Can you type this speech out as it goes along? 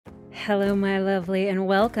Hello, my lovely, and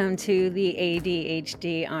welcome to the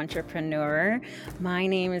ADHD Entrepreneur. My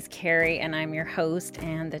name is Carrie, and I'm your host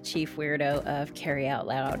and the chief weirdo of Carrie Out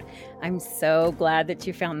Loud. I'm so glad that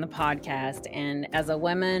you found the podcast. And as a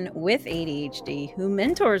woman with ADHD who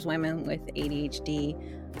mentors women with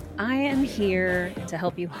ADHD, I am here to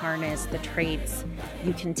help you harness the traits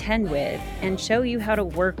you contend with and show you how to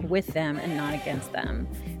work with them and not against them.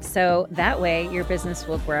 So that way your business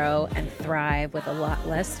will grow and thrive with a lot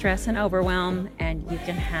less stress and overwhelm, and you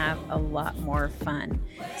can have a lot more fun.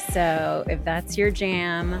 So if that's your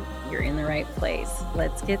jam, you're in the right place.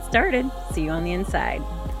 Let's get started. See you on the inside.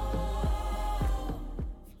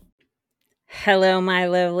 Hello, my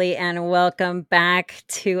lovely, and welcome back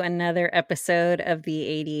to another episode of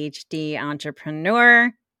the ADHD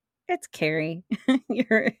Entrepreneur. It's Carrie,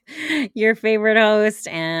 your favorite host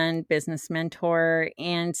and business mentor.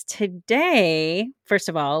 And today, first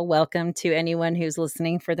of all, welcome to anyone who's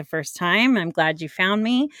listening for the first time. I'm glad you found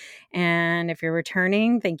me. And if you're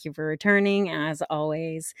returning, thank you for returning as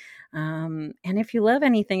always. And if you love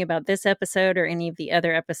anything about this episode or any of the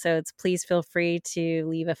other episodes, please feel free to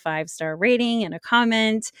leave a 5-star rating and a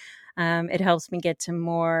comment. It helps me get to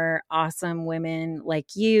more awesome women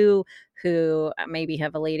like you who maybe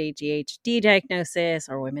have a late ADHD diagnosis,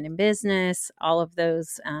 or women in business, all of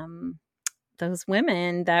those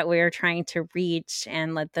women that we're trying to reach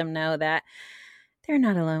and let them know that they're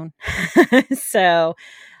not alone. So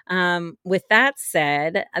with that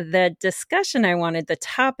said, the discussion the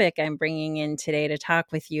topic I'm bringing in today to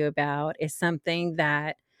talk with you about is something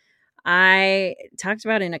that I talked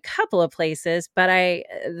about in a couple of places, but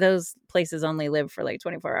those places only live for like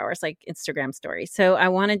 24 hours, like Instagram stories. So I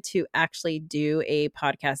wanted to actually do a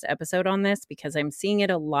podcast episode on this because I'm seeing it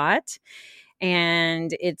a lot,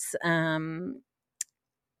 and it's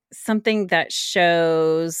something that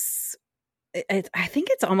shows. I think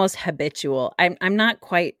it's almost habitual. I'm not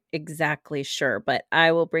quite exactly sure, but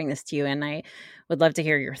I will bring this to you, and I would love to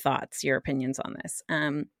hear your thoughts, your opinions on this.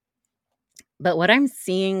 But what I'm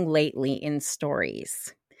seeing lately in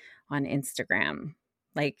stories on Instagram,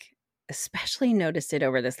 like especially noticed it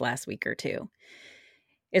over this last week or two,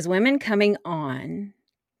 is women coming on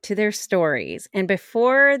to their stories. And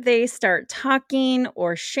before they start talking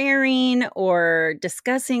or sharing or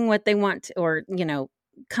discussing what they want to, or,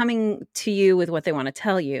 coming to you with what they want to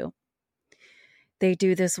tell you, they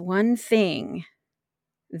do this one thing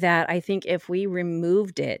that I think if we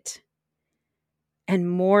removed it, and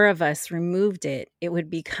more of us removed it, it would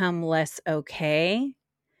become less okay.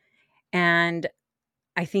 And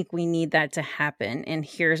I think we need that to happen. And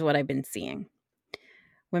here's what I've been seeing.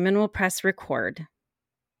 Women will press record.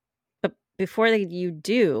 But before you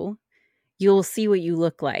do, you'll see what you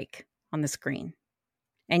look like on the screen.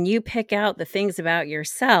 And you pick out the things about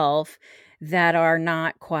yourself that are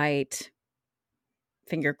not quite,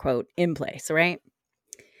 finger quote, in place, right?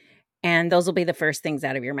 And those will be the first things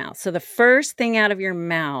out of your mouth. So the first thing out of your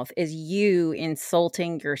mouth is you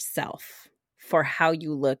insulting yourself for how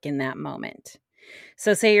you look in that moment.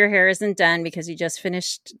 So say your hair isn't done because you just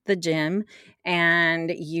finished the gym and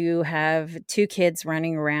you have 2 kids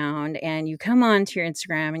running around, and you come on to your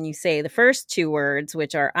Instagram and you say the first 2 words,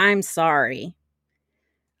 which are, I'm sorry.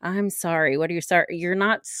 I'm sorry. What are you sorry? You're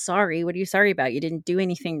not sorry. What are you sorry about? You didn't do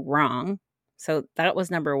anything wrong. So that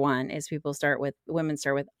was number 1, is women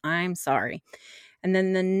start with, I'm sorry. And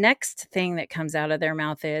then the next thing that comes out of their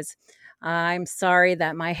mouth is, I'm sorry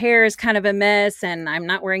that my hair is kind of a mess and I'm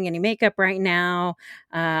not wearing any makeup right now.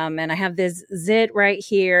 And I have this zit right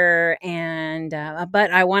here. And,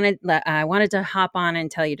 but I wanted to hop on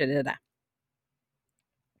and tell you da.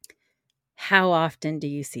 How often do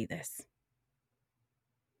you see this?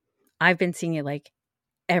 I've been seeing it like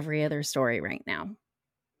every other story right now.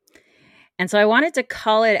 And so I wanted to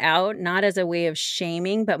call it out, not as a way of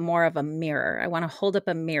shaming, but more of a mirror. I want to hold up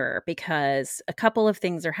a mirror because a couple of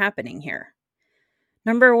things are happening here.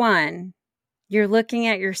 Number 1, you're looking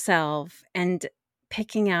at yourself and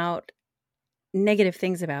picking out negative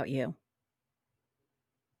things about you.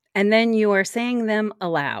 And then you are saying them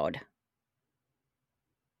aloud.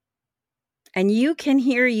 And you can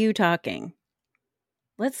hear you talking.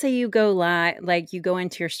 Let's say you go live, like you go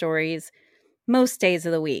into your stories most days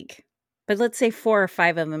of the week. But let's say 4 or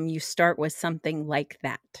 5 of them, you start with something like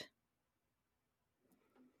that.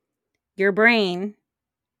 Your brain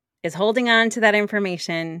is holding on to that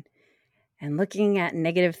information and looking at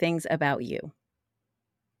negative things about you.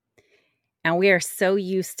 And we are so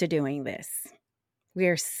used to doing this. We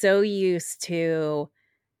are so used to,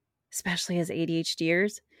 especially as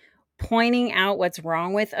ADHDers, pointing out what's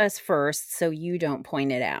wrong with us first so you don't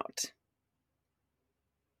point it out.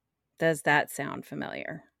 Does that sound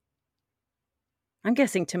familiar? I'm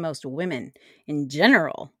guessing to most women in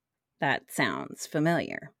general, that sounds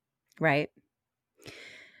familiar, right?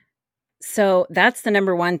 So that's the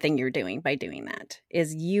number one thing you're doing by doing that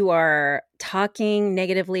is you are talking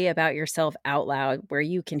negatively about yourself out loud where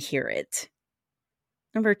you can hear it.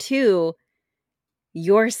 Number two,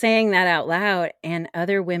 you're saying that out loud and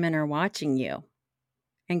other women are watching you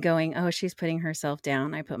and going, oh, she's putting herself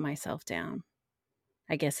down. I put myself down.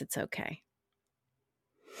 I guess it's okay.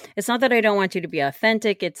 It's not that I don't want you to be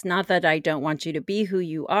authentic. It's not that I don't want you to be who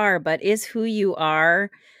you are, but is who you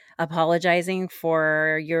are apologizing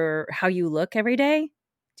for how you look every day?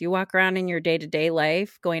 Do you walk around in your day-to-day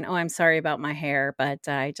life going, oh, I'm sorry about my hair, but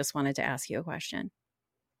I just wanted to ask you a question?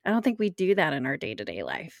 I don't think we do that in our day-to-day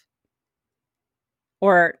life.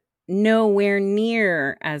 Or nowhere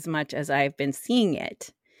near as much as I've been seeing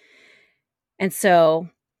it. And so,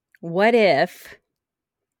 what if,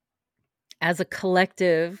 as a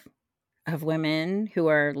collective of women who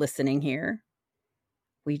are listening here,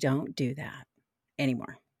 we don't do that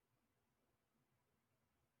anymore?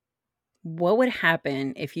 What would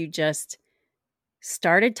happen if you just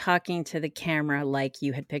started talking to the camera like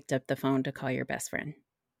you had picked up the phone to call your best friend?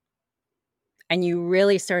 And you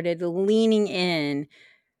really started leaning in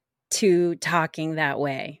to talking that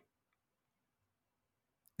way.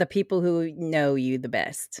 The people who know you the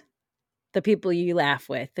best, the people you laugh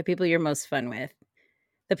with, the people you're most fun with,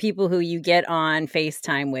 the people who you get on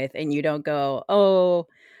FaceTime with and you don't go, oh,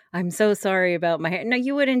 I'm so sorry about my hair. No,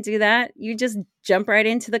 you wouldn't do that. You just jump right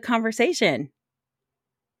into the conversation.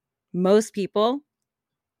 Most people,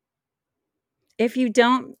 if you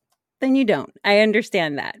don't, then you don't. I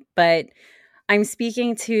understand that. But I'm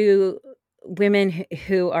speaking to women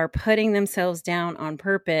who are putting themselves down on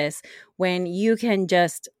purpose when you can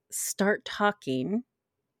just start talking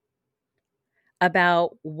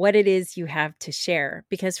about what it is you have to share.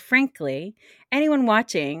 Because frankly, anyone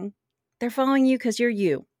watching, they're following you because you're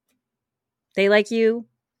you. They like you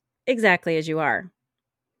exactly as you are.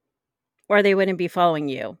 Or they wouldn't be following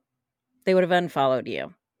you. They would have unfollowed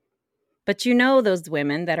you. But you know those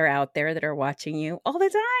women that are out there that are watching you all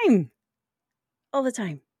the time. All the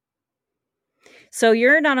time. So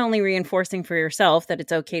you're not only reinforcing for yourself that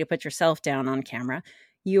it's okay to put yourself down on camera,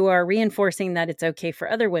 you are reinforcing that it's okay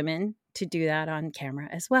for other women to do that on camera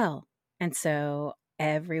as well. And so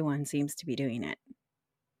everyone seems to be doing it.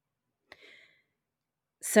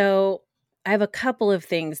 So I have a couple of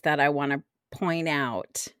things that I want to point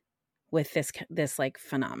out with this like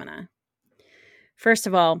phenomena. First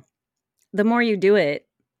of all, the more you do it,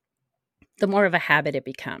 the more of a habit it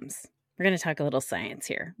becomes. We're going to talk a little science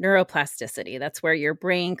here. Neuroplasticity. That's where your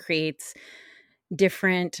brain creates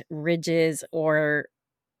different ridges or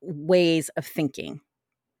ways of thinking.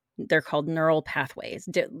 They're called neural pathways.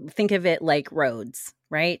 Think of it like roads,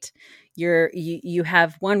 right? You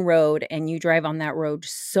have one road and you drive on that road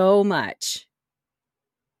so much,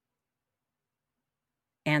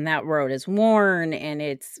 and that road is worn and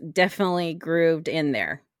it's definitely grooved in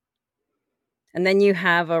there. And then you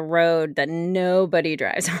have a road that nobody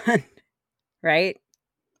drives on, right?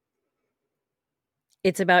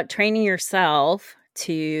 It's about training yourself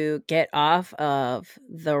to get off of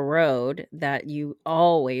the road that you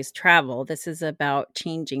always travel. This is about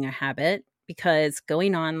changing a habit, because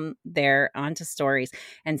going on there onto stories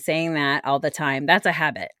and saying that all the time, that's a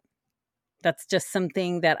habit. That's just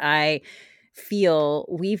something that I feel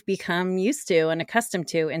we've become used to and accustomed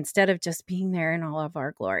to instead of just being there in all of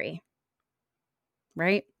our glory,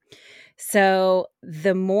 right? So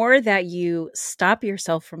the more that you stop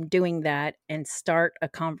yourself from doing that and start a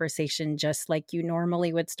conversation just like you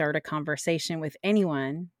normally would start a conversation with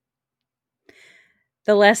anyone,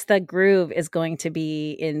 the less the groove is going to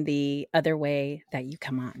be in the other way that you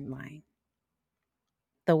come online,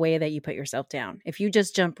 the way that you put yourself down. If you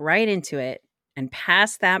just jump right into it and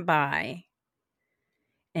pass that by,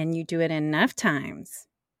 and you do it enough times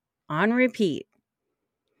on repeat,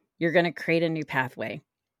 you're going to create a new pathway.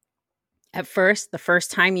 At first, the first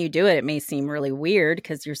time you do it, it may seem really weird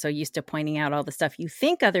because you're so used to pointing out all the stuff you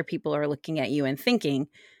think other people are looking at you and thinking.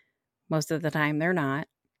 Most of the time, they're not.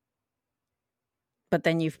 But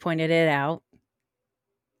then you've pointed it out.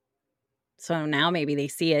 So now maybe they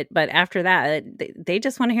see it. But after that, they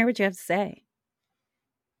just want to hear what you have to say.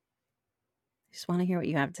 They just want to hear what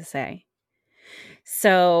you have to say.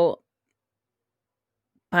 So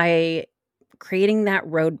by creating that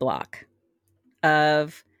roadblock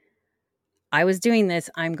of, I was doing this,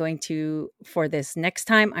 I'm going to, for this next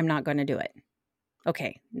time, I'm not going to do it.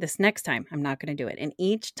 Okay, this next time, I'm not going to do it. And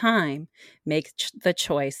each time, make the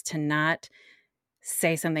choice to not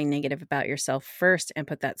say something negative about yourself first and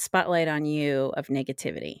put that spotlight on you of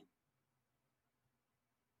negativity.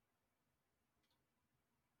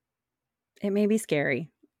 It may be scary.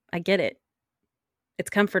 I get it. It's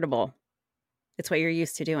comfortable. It's what you're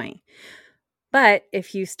used to doing. But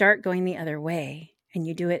if you start going the other way and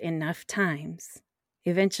you do it enough times,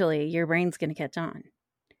 eventually your brain's going to catch on.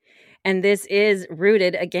 And this is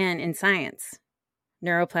rooted again in science,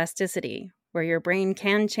 neuroplasticity, where your brain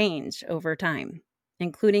can change over time,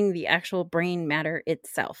 including the actual brain matter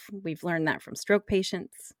itself. We've learned that from stroke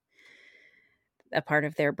patients. A part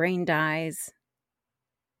of their brain dies.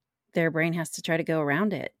 Their brain has to try to go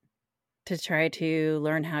around it to try to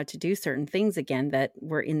learn how to do certain things again that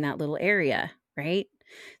were in that little area, right?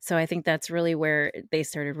 So I think that's really where they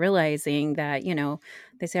started realizing that,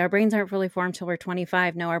 they say our brains aren't fully formed till we're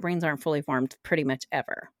 25. No, our brains aren't fully formed pretty much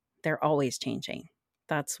ever. They're always changing.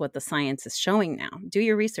 That's what the science is showing now. Do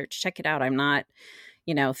your research, check it out. I'm not,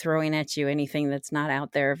 throwing at you anything that's not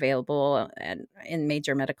out there available in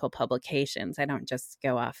major medical publications. I don't just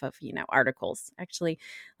go off of, articles. Actually,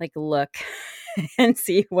 look and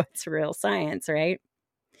see what's real science, right?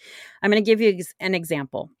 I'm going to give you an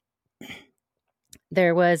example.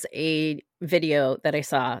 There was a video that I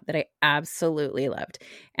saw that I absolutely loved.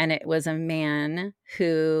 And it was a man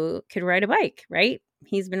who could ride a bike, right?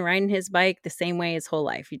 He's been riding his bike the same way his whole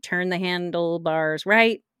life. You turn the handlebars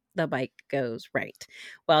right, the bike goes right.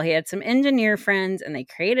 Well, he had some engineer friends and they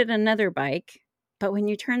created another bike. But when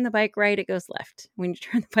you turn the bike right, it goes left. When you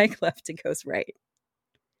turn the bike left, it goes right.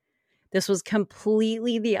 This was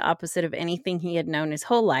completely the opposite of anything he had known his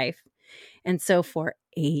whole life. And so for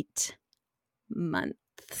 8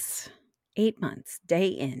 months, day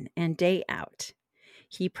in and day out,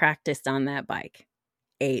 he practiced on that bike.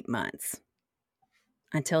 8 months.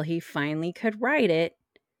 Until he finally could ride it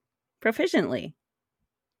proficiently.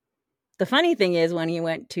 The funny thing is, when he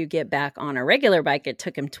went to get back on a regular bike, it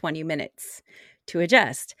took him 20 minutes to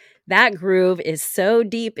adjust. That groove is so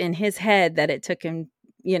deep in his head that it took him,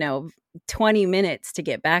 20 minutes to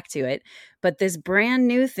get back to it. But this brand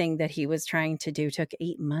new thing that he was trying to do took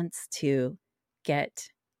 8 months to get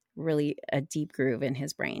really a deep groove in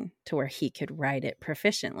his brain to where he could ride it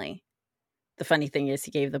proficiently. The funny thing is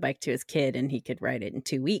he gave the bike to his kid and he could ride it in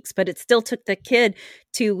 2 weeks, but it still took the kid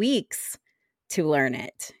 2 weeks to learn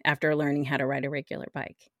it after learning how to ride a regular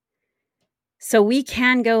bike. So we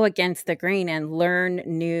can go against the grain and learn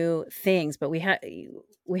new things, but we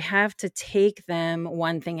have to take them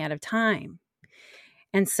one thing at a time.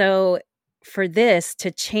 And so for this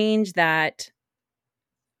to change that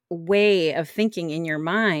way of thinking in your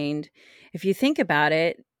mind, if you think about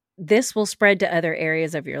it, this will spread to other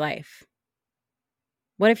areas of your life.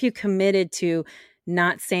 What if you committed to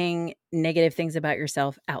not saying negative things about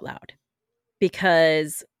yourself out loud?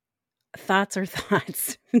 Because thoughts are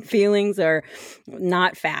thoughts. Feelings are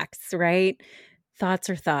not facts, right?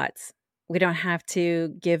 Thoughts are thoughts. We don't have to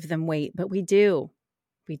give them weight, but we do.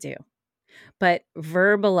 We do. But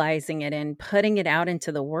verbalizing it and putting it out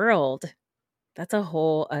into the world, that's a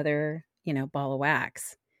whole other, ball of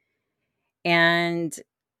wax. And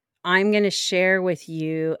I'm going to share with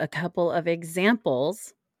you a couple of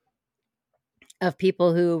examples of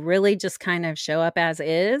people who really just kind of show up as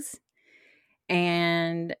is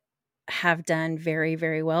and have done very,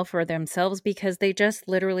 very well for themselves because they just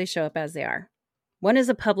literally show up as they are. One is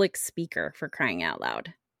a public speaker, for crying out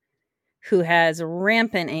loud, who has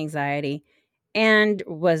rampant anxiety and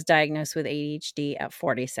was diagnosed with ADHD at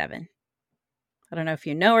 47. I don't know if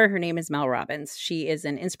you know her. Her name is Mel Robbins. She is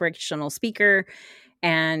an inspirational speaker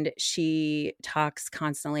and she talks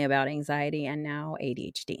constantly about anxiety and now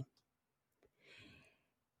ADHD.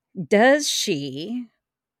 Does she,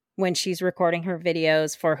 when she's recording her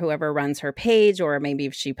videos for whoever runs her page, or maybe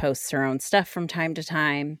if she posts her own stuff from time to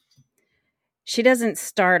time, she doesn't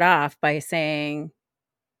start off by saying,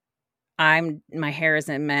 my hair is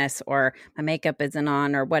a mess or my makeup isn't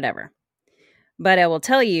on or whatever. But I will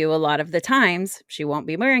tell you, a lot of the times she won't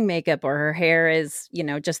be wearing makeup or her hair is,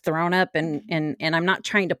 just thrown up. And I'm not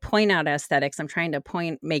trying to point out aesthetics. I'm trying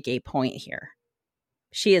to make a point here.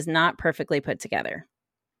 She is not perfectly put together.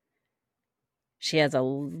 She has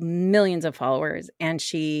millions of followers and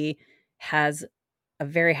she has a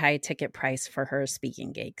very high ticket price for her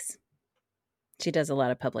speaking gigs. She does a lot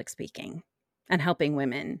of public speaking and helping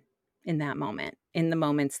women in that moment, in the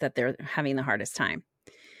moments that they're having the hardest time.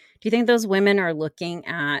 Do you think those women are looking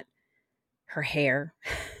at her hair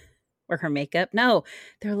or her makeup? No,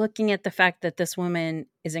 they're looking at the fact that this woman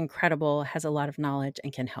is incredible, has a lot of knowledge,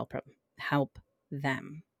 and can help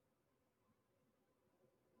them.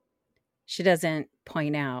 She doesn't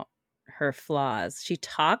point out her flaws. She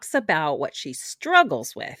talks about what she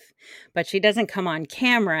struggles with, but she doesn't come on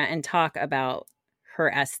camera and talk about her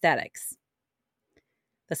aesthetics.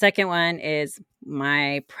 The second one is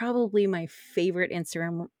probably my favorite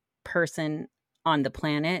Instagram person on the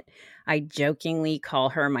planet. I jokingly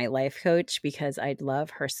call her my life coach because I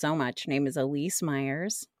love her so much. Her name is Elyse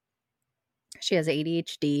Myers. She has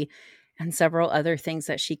ADHD and several other things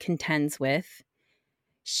that she contends with.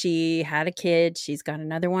 She had a kid. She's got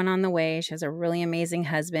another one on the way. She has a really amazing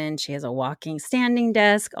husband. She has a walking standing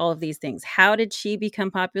desk, all of these things. How did she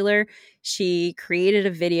become popular? She created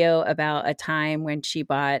a video about a time when she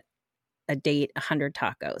bought a date 100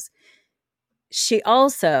 tacos. She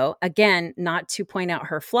also, again, not to point out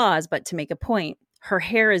her flaws, but to make a point, her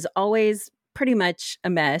hair is always pretty much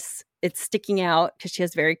a mess. It's sticking out because she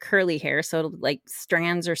has very curly hair. So like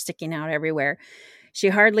strands are sticking out everywhere. She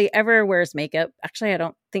hardly ever wears makeup. Actually, I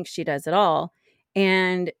don't think she does at all.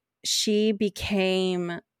 And she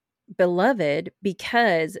became beloved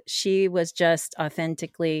because she was just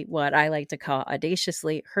authentically, what I like to call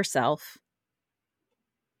audaciously, herself,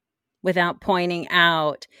 without pointing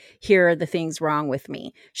out, here are the things wrong with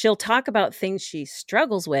me. She'll talk about things she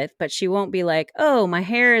struggles with, but she won't be like, oh, my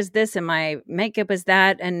hair is this and my makeup is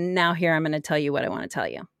that. And now here I'm going to tell you what I want to tell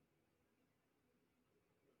you.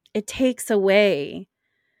 It takes away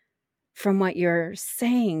from what you're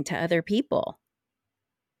saying to other people.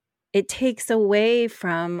 It takes away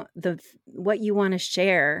from what you want to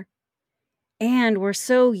share. And we're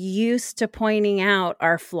so used to pointing out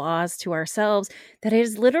our flaws to ourselves that it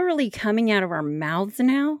is literally coming out of our mouths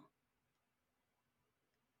now.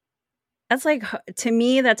 That's like, to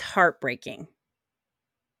me, that's heartbreaking.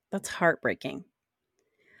 That's heartbreaking.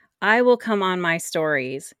 I will come on my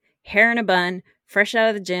stories, hair in a bun, fresh out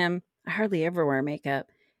of the gym. I hardly ever wear makeup,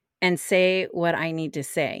 and say what I need to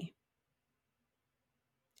say.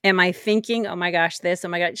 Am I thinking, oh my gosh, this, oh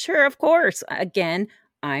my God, sure, of course. Again,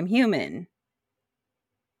 I'm human.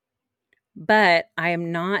 But I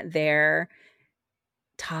am not there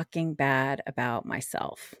talking bad about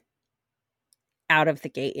myself out of the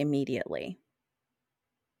gate immediately.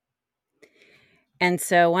 And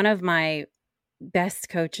so one of my best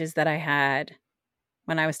coaches that I had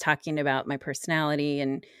when I was talking about my personality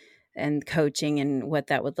and coaching and what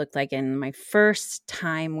that would look like, in my first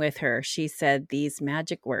time with her, she said these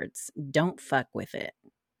magic words: don't fuck with it.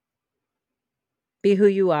 Be who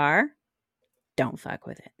you are. Don't fuck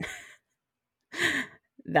with it.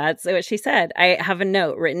 That's what she said. I have a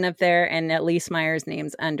note written up there and Elyse Myers'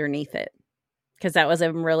 name's underneath it, because that was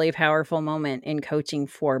a really powerful moment in coaching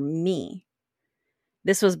for me.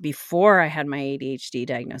 This was before I had my ADHD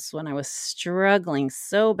diagnosis, when I was struggling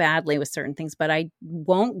so badly with certain things, but I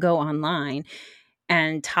won't go online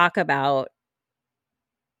and talk about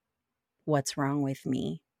what's wrong with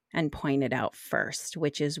me and point it out first,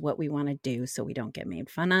 which is what we want to do so we don't get made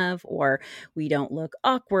fun of, or we don't look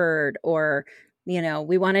awkward, or,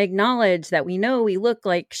 we want to acknowledge that we know we look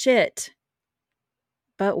like shit.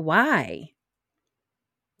 But why?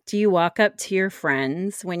 Do you walk up to your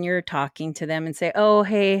friends when you're talking to them and say, oh,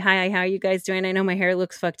 hey, hi, how are you guys doing? I know my hair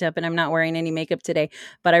looks fucked up and I'm not wearing any makeup today,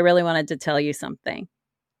 but I really wanted to tell you something.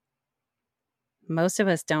 Most of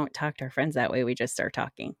us don't talk to our friends that way. We just start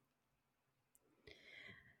talking.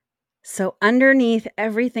 So underneath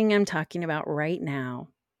everything I'm talking about right now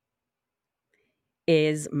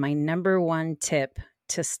is my number one tip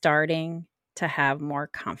to starting to have more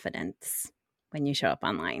confidence when you show up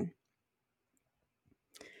online.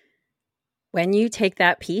 When you take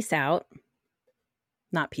that piece out,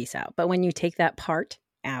 not piece out, but when you take that part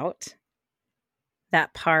out,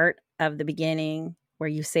 that part of the beginning where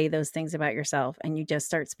you say those things about yourself and you just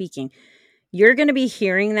start speaking, you're going to be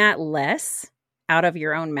hearing that less out of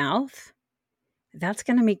your own mouth. That's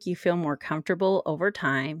going to make you feel more comfortable over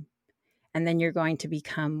time. And then you're going to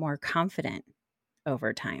become more confident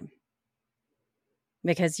over time,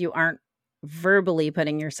 because you aren't verbally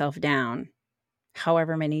putting yourself down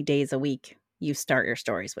however many days a week you start your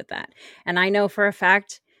stories with that. And I know for a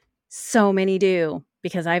fact so many do,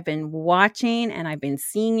 because I've been watching and I've been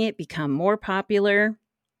seeing it become more popular.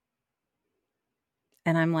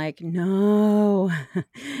 And I'm like, no,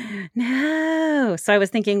 no. So I was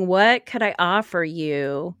thinking, what could I offer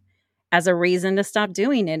you as a reason to stop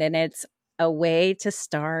doing it? And it's a way to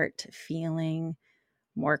start feeling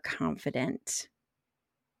more confident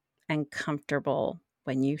and comfortable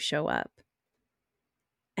when you show up,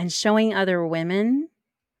 and showing other women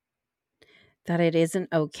that it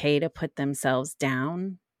isn't okay to put themselves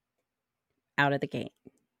down out of the gate.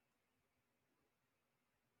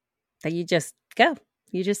 That you just go.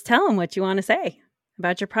 You just tell them what you want to say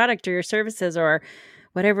about your product or your services or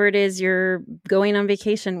whatever it is you're going on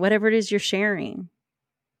vacation, whatever it is you're sharing.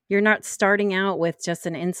 You're not starting out with just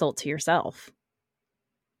an insult to yourself.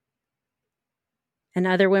 And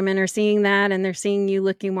other women are seeing that, and they're seeing you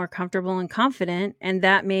looking more comfortable and confident, and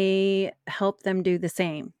that may help them do the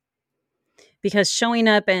same. Because showing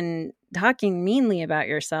up and talking meanly about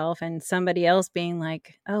yourself and somebody else being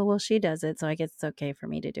like, oh, well, she does it, so I guess it's okay for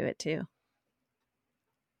me to do it too.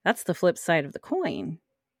 That's the flip side of the coin.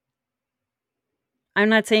 I'm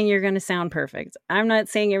not saying you're going to sound perfect. I'm not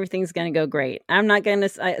saying everything's going to go great. I'm not going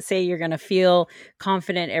to say you're going to feel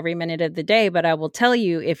confident every minute of the day, but I will tell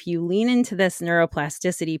you, if you lean into this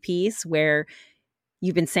neuroplasticity piece where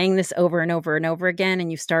you've been saying this over and over and over again, and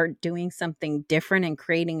you start doing something different and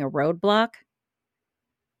creating a roadblock,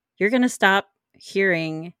 you're going to stop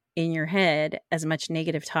hearing in your head as much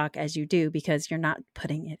negative talk as you do because you're not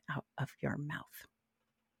putting it out of your mouth.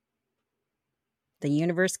 The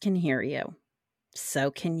universe can hear you.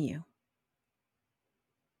 So can you.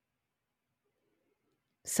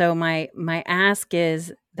 So my ask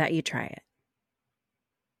is that you try it.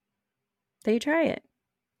 That you try it.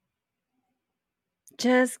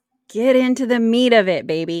 Just get into the meat of it,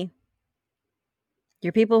 baby.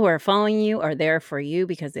 Your people who are following you are there for you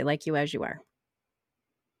because they like you as you are.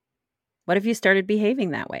 What if you started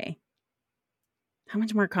behaving that way? How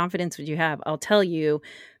much more confidence would you have? I'll tell you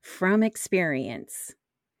from experience,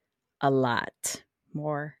 a lot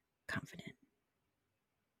more confident.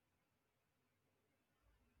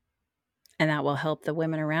 And that will help the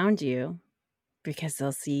women around you because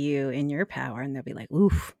they'll see you in your power and they'll be like,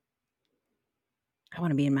 oof, I want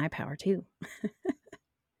to be in my power too.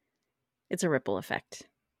 It's a ripple effect.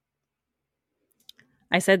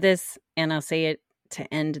 I said this, and I'll say it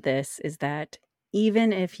to end this, is that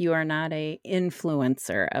even if you are not an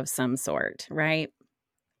influencer of some sort, right?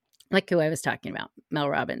 Like who I was talking about, Mel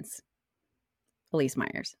Robbins, Elise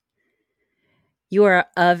Myers. You are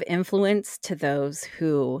of influence to those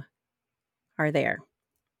who are there.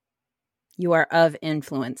 You are of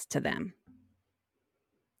influence to them.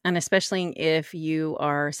 And especially if you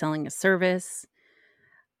are selling a service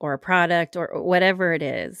or a product or whatever it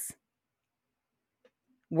is,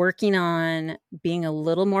 working on being a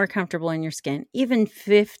little more comfortable in your skin, even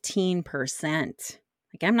 15%.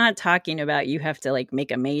 Like, I'm not talking about you have to like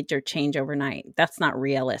make a major change overnight. That's not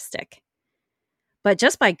realistic. But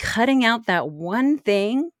just by cutting out that one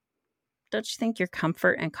thing, don't you think your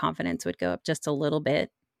comfort and confidence would go up just a little bit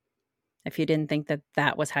if you didn't think that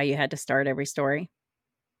that was how you had to start every story?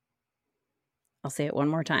 I'll say it one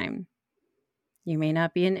more time. You may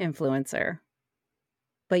not be an influencer,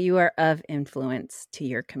 but you are of influence to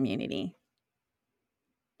your community.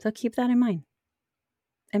 So keep that in mind.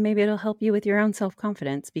 And maybe it'll help you with your own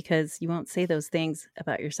self-confidence because you won't say those things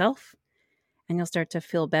about yourself and you'll start to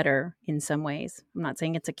feel better in some ways. I'm not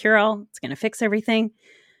saying it's a cure-all, it's going to fix everything,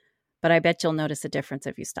 but I bet you'll notice a difference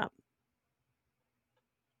if you stop.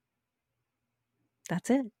 That's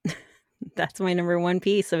it. That's my number one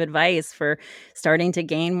piece of advice for starting to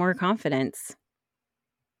gain more confidence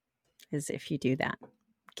is if you do that.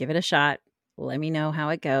 Give it a shot. Let me know how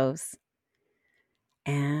it goes.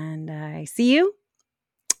 And I see you.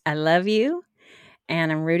 I love you.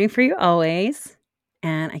 And I'm rooting for you always.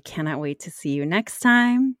 And I cannot wait to see you next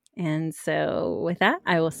time. And so with that,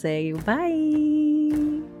 I will say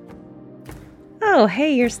bye. Oh,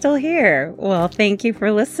 hey, you're still here. Well, thank you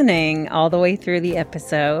for listening all the way through the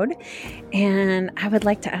episode. And I would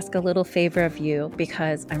like to ask a little favor of you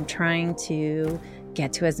because I'm trying to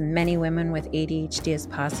get to as many women with ADHD as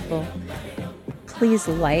possible. Please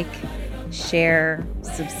like, share,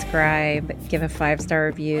 subscribe, give a 5-star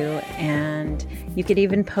review, and you could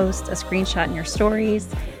even post a screenshot in your stories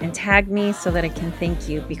and tag me so that I can thank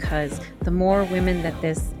you, because the more women that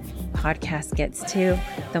this podcast gets to,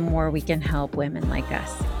 the more we can help women like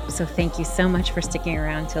us. So thank you so much for sticking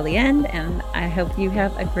around till the end, and I hope you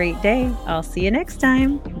have a great day. I'll see you next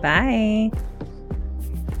time. Bye.